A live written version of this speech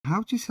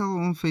how to sell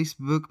on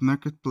Facebook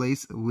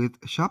Marketplace with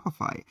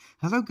Shopify.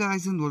 Hello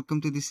guys and welcome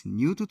to this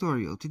new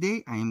tutorial.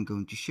 Today I am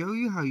going to show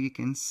you how you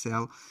can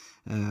sell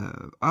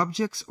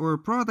objects or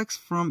products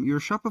from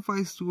your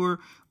Shopify store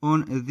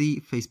on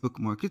the Facebook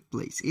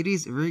Marketplace. It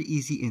is very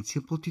easy and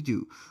simple to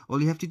do. All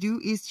you have to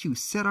do is to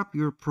set up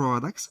your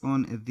products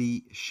on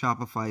the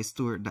Shopify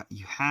store that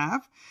you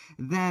have.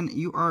 Then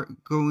you are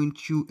going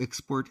to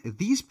export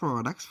these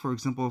products, for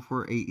example,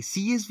 for a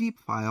CSV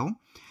file.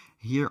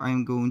 Here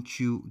I'm going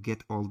to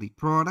get all the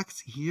products.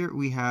 Here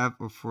we have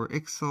for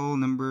Excel,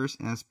 numbers,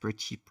 and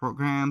spreadsheet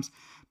programs,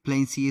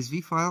 plain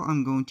CSV file.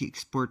 I'm going to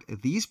export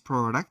these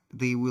products.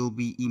 They will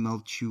be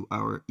emailed to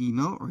our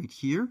email right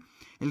here.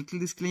 A little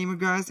disclaimer,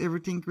 guys,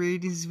 everything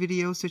created in this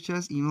video, such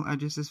as email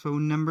addresses,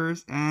 phone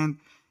numbers, and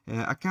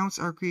accounts,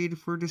 are created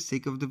for the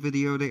sake of the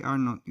video. They are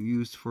not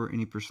used for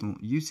any personal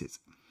uses.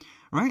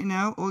 Right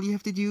now, all you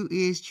have to do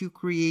is to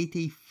create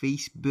a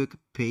Facebook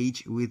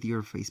page with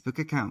your Facebook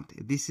account.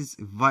 This is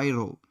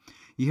vital.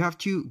 You have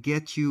to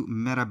get to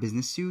Meta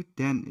Business Suite.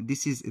 Then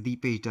this is the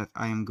page that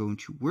I am going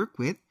to work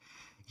with.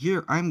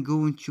 Here, I'm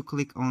going to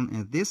click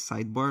on this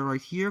sidebar right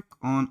here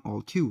on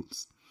All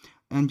Tools.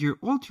 Under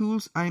All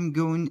Tools, I'm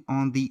going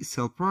on the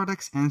Sell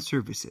Products and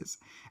Services.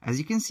 As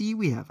you can see,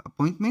 we have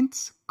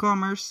Appointments,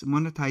 Commerce,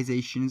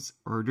 Monetizations,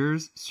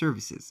 Orders,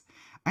 Services.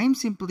 I'm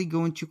simply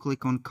going to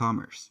click on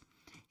Commerce.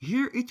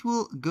 Here it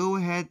will go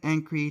ahead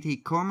and create a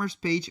commerce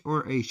page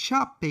or a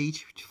shop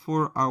page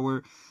for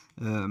our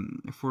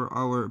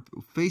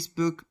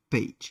Facebook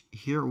page.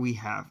 Here we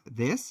have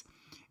this.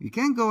 You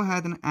can go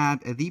ahead and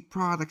add the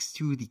products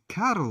to the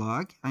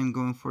catalog. I'm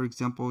going, for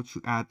example,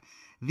 to add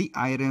the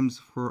items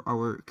for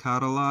our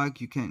catalog.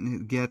 You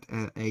can get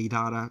a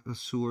data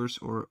source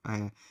or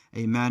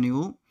a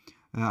manual.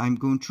 I'm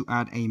going to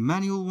add a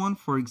manual one,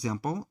 for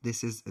example.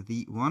 This is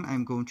the one.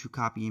 I'm going to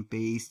copy and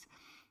paste.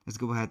 Let's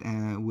go ahead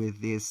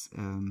with this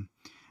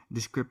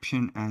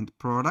description and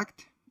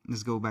product.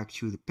 Let's go back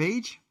to the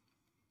page.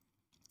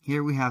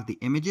 Here we have the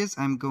images.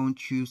 I'm going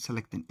to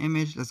select an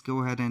image. Let's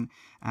go ahead and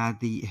add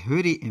the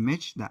hoodie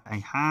image that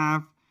I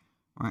have.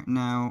 Right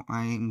now,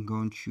 I'm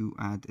going to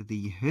add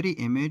the hoodie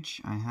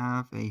image. I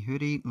have a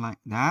hoodie like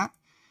that.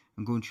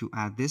 I'm going to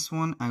add this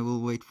one. I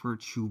will wait for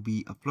it to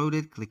be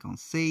uploaded. Click on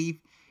save.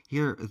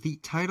 Here, the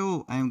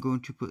title, I'm going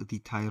to put the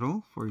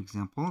title, for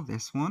example,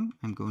 this one.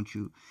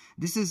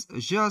 This is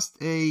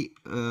just a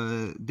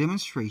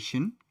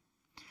demonstration.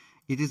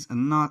 It is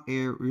not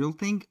a real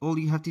thing. All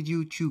you have to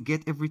do to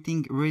get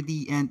everything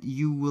ready and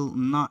you will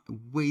not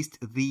waste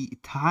the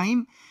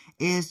time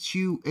is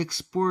to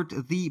export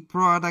the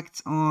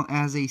products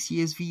as a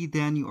CSV.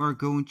 Then you are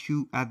going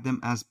to add them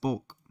as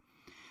bulk.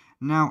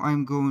 Now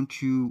I'm going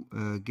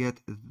to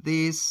get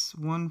this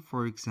one,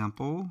 for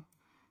example.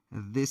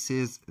 This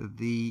is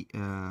the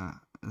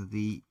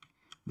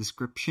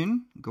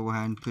description. Go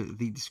ahead and put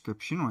the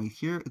description right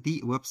here.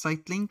 The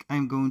website link,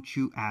 I'm going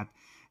to add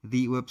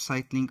the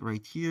website link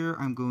right here.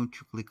 I'm going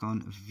to click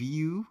on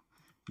view.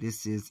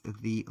 This is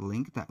the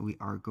link that we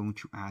are going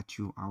to add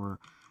to our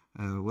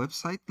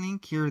website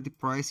link. Here, the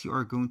price, you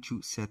are going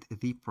to set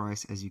the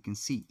price. As you can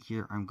see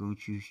here, I'm going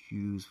to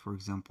use, for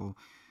example,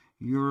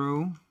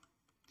 euro.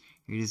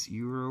 It is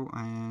euro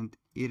and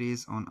it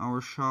is on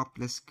our shop.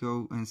 Let's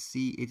go and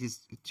see. It is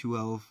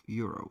 12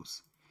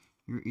 euros.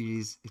 Here it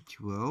is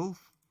 12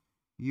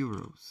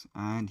 euros.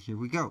 And here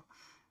we go.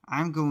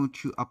 I'm going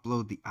to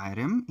upload the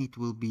item. It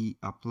will be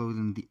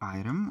uploading the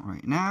item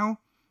right now.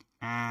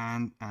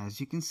 And as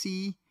you can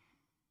see,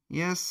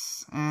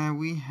 yes,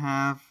 we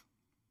have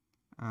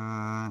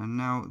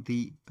now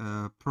the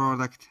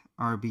product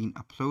are being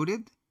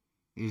uploaded.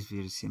 It is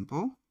very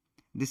simple.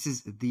 This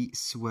is the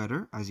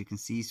sweater. As you can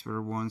see,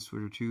 sweater 1,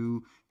 sweater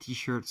 2,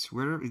 t-shirt,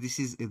 sweater. This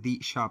is the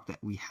shop that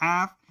we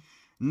have.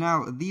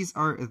 Now, these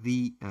are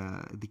the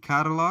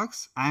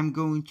catalogs. I'm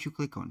going to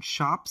click on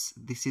shops.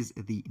 This is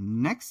the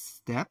next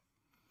step.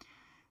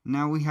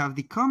 Now we have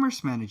the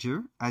commerce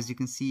manager. As you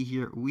can see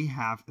here, we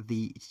have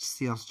the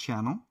sales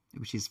channel,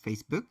 which is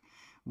Facebook.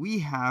 We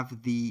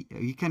have the,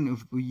 you can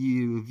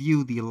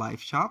view the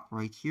live shop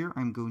right here.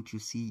 I'm going to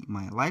see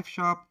my live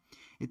shop.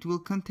 It will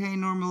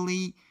contain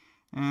normally.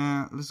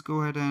 Let's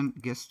go ahead and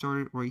get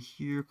started right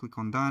here. Click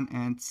on done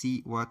and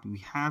see what we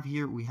have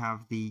here. We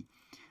have the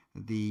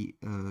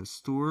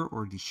store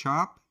or the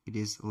shop. It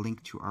is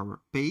linked to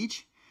our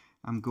page.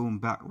 I'm going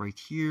back right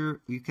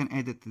here. You can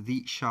edit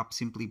the shop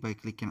simply by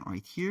clicking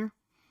right here.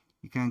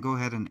 You can go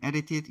ahead and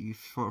edit it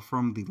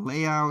from the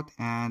layout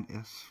and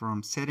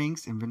from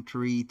settings,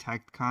 inventory,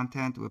 tagged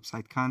content,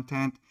 website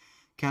content,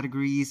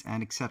 categories,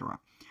 and etc.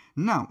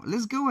 Now,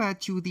 let's go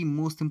ahead to the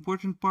most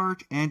important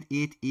part, and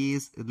it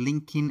is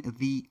linking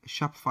the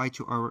Shopify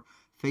to our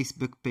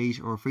Facebook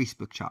page or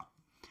Facebook shop.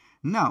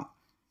 Now,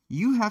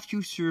 you have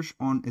to search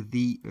on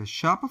the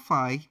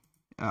Shopify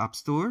App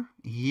Store.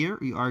 Here,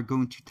 you are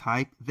going to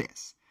type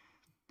this,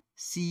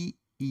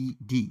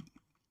 CED,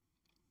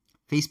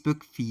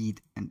 Facebook Feed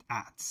and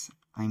Ads.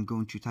 I'm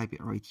going to type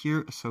it right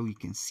here so you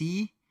can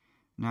see.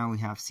 Now we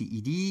have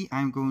CED.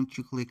 I'm going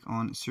to click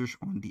on search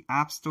on the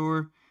App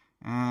Store.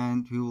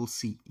 And we will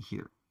see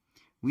here.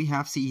 we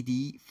have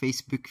CD,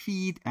 Facebook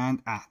feed,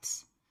 and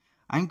ads.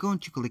 I'm going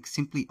to click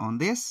simply on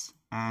this,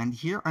 and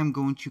here I'm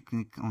going to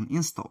click on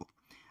install.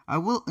 I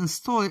will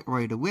install it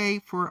right away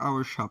for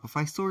our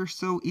Shopify store,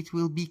 so it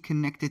will be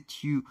connected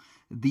to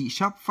the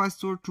Shopify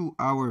store, to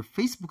our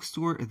Facebook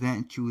store,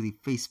 then to the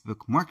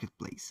Facebook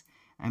marketplace.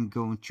 I'm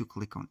going to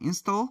click on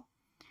install.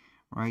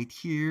 Right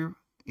here,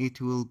 it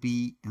will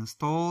be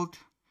installed,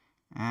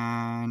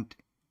 and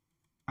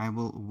I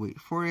will wait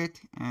for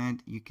it,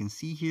 and you can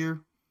see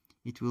here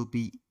it will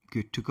be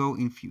good to go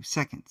in a few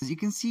seconds. As you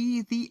can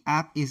see, the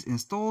app is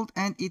installed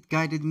and it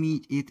guided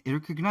me. It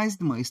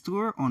recognized my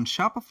store on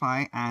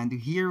Shopify, and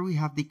here we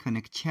have the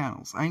connect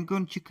channels. I'm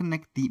going to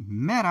connect the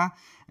Meta,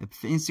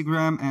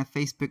 Instagram and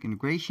Facebook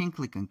integration.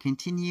 Click on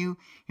continue.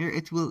 Here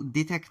it will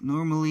detect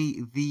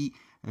normally the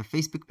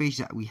Facebook page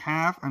that we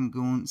have. I'm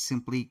going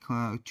simply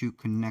to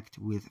connect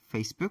with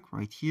Facebook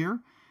right here,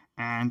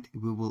 and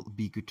we will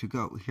be good to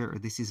go. Here,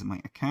 this is my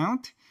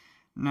account.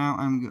 Now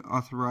I'm going to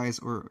authorize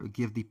or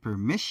give the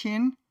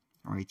permission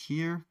right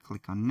here.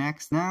 Click on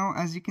next. Now,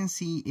 as you can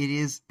see, it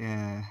is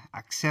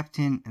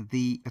accepting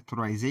the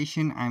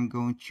authorization. I'm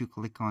going to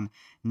click on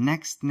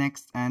next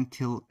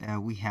until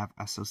we have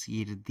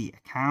associated the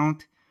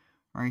account.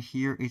 Right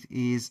here, it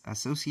is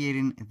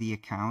associating the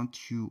account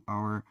to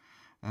our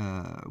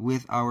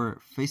with our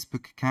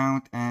Facebook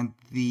account and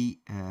the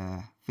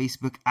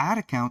Facebook ad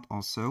account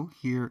also.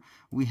 Here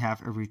we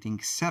have everything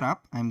set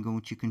up. I'm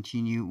going to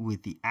continue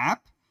with the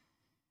app.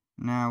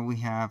 Now we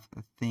have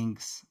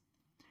things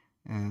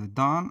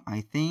done.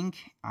 I think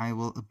I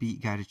will be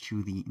guided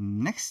to the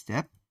next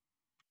step.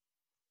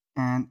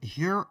 And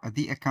here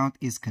the account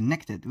is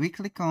connected. We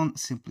click on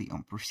simply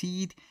on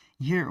proceed.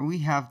 Here we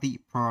have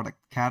the product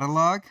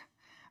catalog.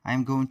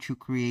 I'm going to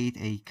create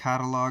a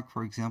catalog,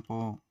 for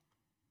example,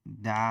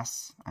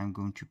 DAS. I'm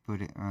going to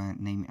put it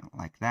name it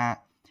like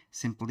that.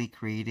 Simply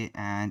create it,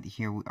 and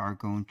here we are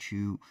going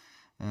to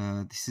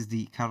this is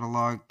the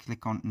catalog.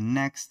 Click on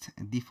next.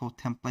 Default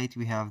template.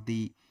 We have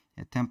the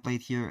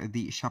template here,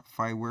 the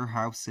Shopify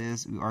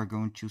warehouses. We are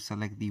going to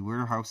select the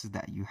warehouses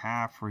that you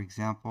have, for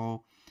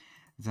example,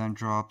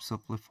 Zendrop,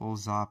 Simplify,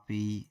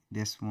 Zappy,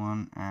 this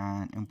one,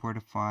 and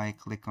Importify.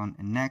 Click on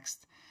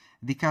next.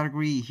 The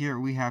category here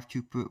we have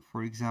to put,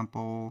 for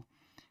example,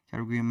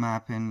 category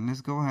mapping.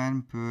 Let's go ahead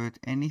and put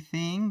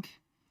anything,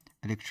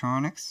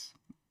 electronics,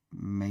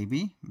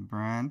 maybe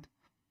brand,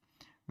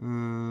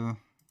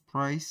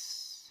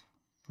 price,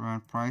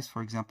 brand price,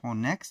 for example,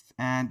 next.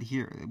 And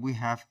here we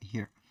have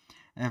here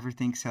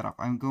everything set up.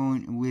 I'm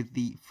going with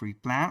the free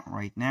plan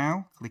right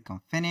now. Click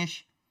on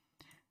finish.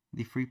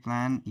 The free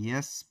plan,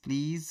 yes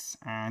please.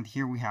 And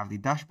here we have the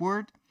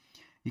dashboard.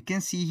 You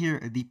can see here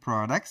the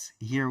products.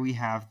 Here we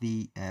have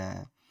the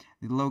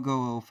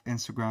logo of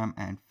Instagram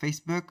and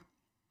Facebook.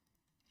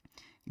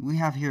 We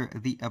have here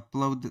the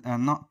upload,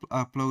 not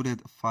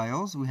uploaded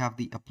files. We have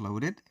the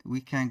uploaded.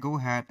 We can go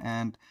ahead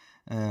and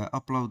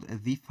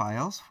upload the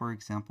files. For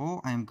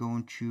example, I'm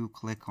going to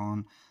click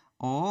on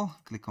all,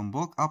 click on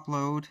bulk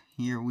upload.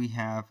 Here we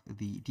have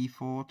the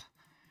default.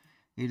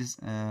 It is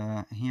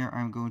here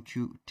I'm going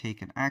to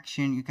take an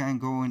action. You can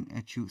go in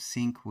to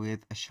sync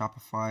with a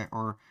Shopify,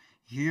 or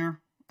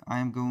here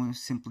I'm going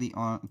simply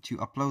on to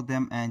upload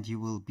them, and you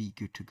will be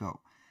good to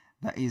go.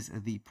 That is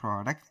the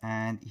product,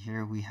 and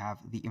here we have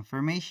the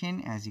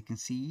information. As you can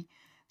see,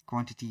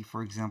 quantity,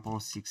 for example,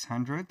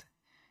 600.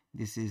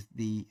 This is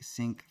the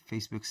sync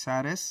Facebook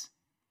status.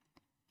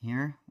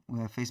 Here we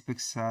have Facebook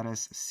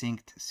status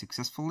synced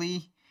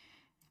successfully.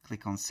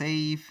 Click on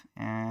save,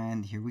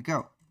 and here we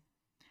go.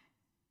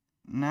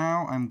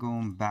 Now I'm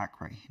going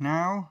back right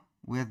now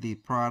with the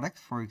product.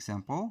 For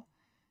example,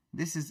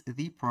 this is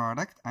the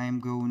product. I'm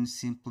going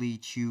simply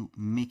to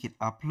make it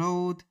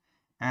upload,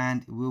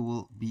 and we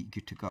will be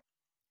good to go.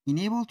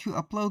 Enable to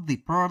upload the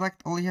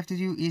product. All you have to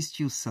do is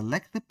to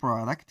select the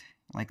product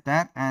like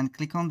that and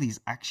click on this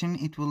action.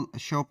 It will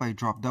show up a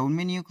drop down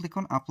menu. Click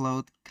on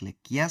upload, click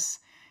yes,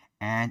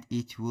 and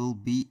it will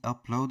be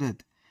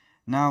uploaded.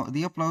 Now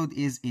the upload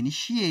is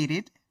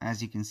initiated,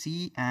 as you can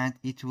see, and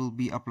it will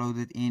be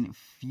uploaded in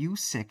few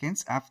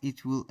seconds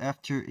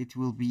after it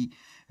will be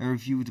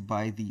reviewed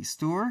by the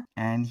store.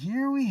 And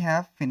here we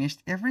have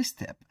finished every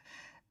step.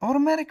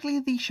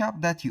 Automatically, the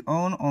shop that you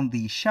own on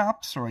the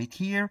shops right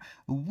here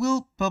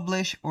will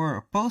publish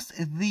or post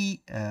the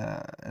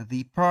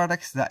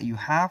products that you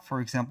have.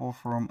 For example,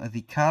 from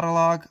the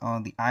catalog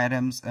on the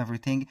items,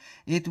 everything,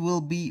 it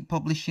will be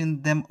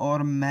publishing them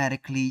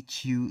automatically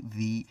to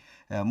the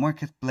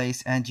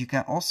marketplace. And you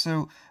can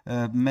also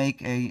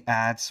make a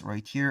ads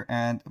right here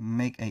and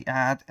make a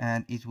ad,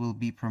 and it will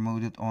be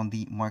promoted on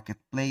the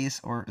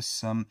marketplace or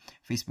some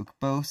Facebook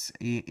posts.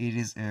 It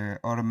is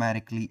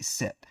automatically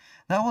set.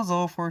 That was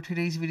all for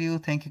today's video.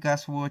 Thank you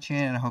guys for watching,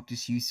 and I hope to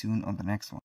see you soon on the next one.